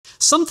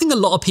Something a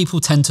lot of people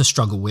tend to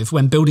struggle with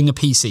when building a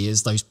PC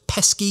is those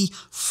pesky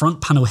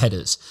front panel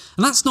headers,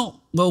 and that's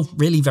not, well,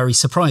 really very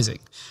surprising.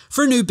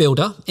 For a new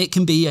builder, it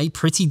can be a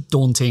pretty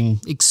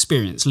daunting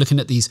experience looking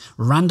at these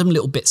random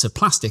little bits of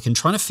plastic and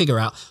trying to figure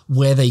out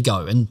where they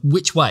go and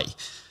which way.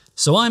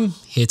 So I'm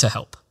here to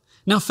help.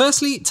 Now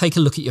firstly, take a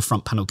look at your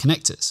front panel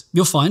connectors.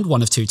 You'll find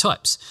one of two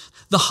types.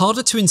 The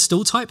harder to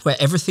install type, where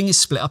everything is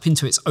split up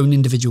into its own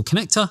individual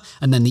connector,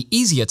 and then the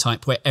easier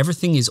type where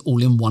everything is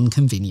all in one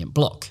convenient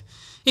block.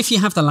 If you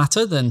have the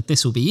latter, then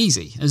this will be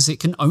easy, as it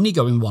can only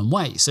go in one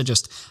way, so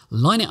just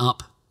line it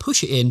up,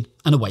 push it in,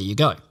 and away you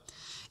go.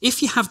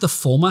 If you have the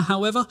former,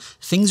 however,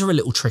 things are a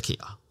little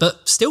trickier,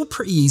 but still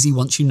pretty easy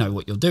once you know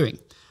what you're doing.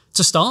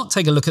 To start,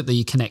 take a look at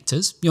the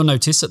connectors. You'll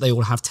notice that they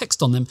all have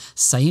text on them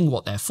saying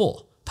what they're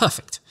for.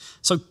 Perfect.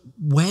 So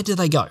where do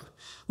they go?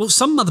 Well,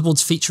 some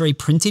motherboards feature a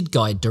printed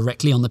guide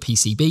directly on the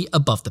PCB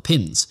above the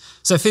pins.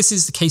 So if this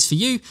is the case for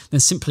you, then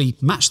simply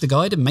match the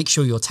guide and make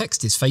sure your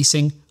text is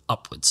facing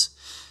upwards.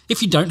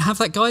 If you don't have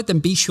that guide, then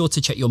be sure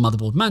to check your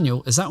motherboard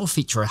manual, as that will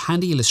feature a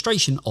handy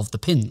illustration of the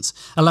pins,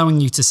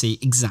 allowing you to see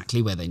exactly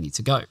where they need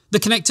to go. The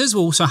connectors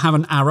will also have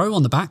an arrow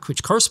on the back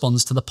which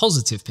corresponds to the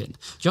positive pin,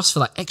 just for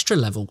that extra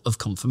level of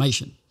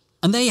confirmation.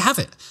 And there you have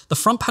it, the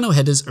front panel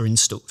headers are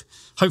installed.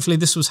 Hopefully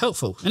this was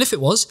helpful, and if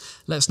it was,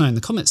 let us know in the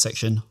comments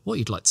section what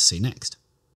you'd like to see next.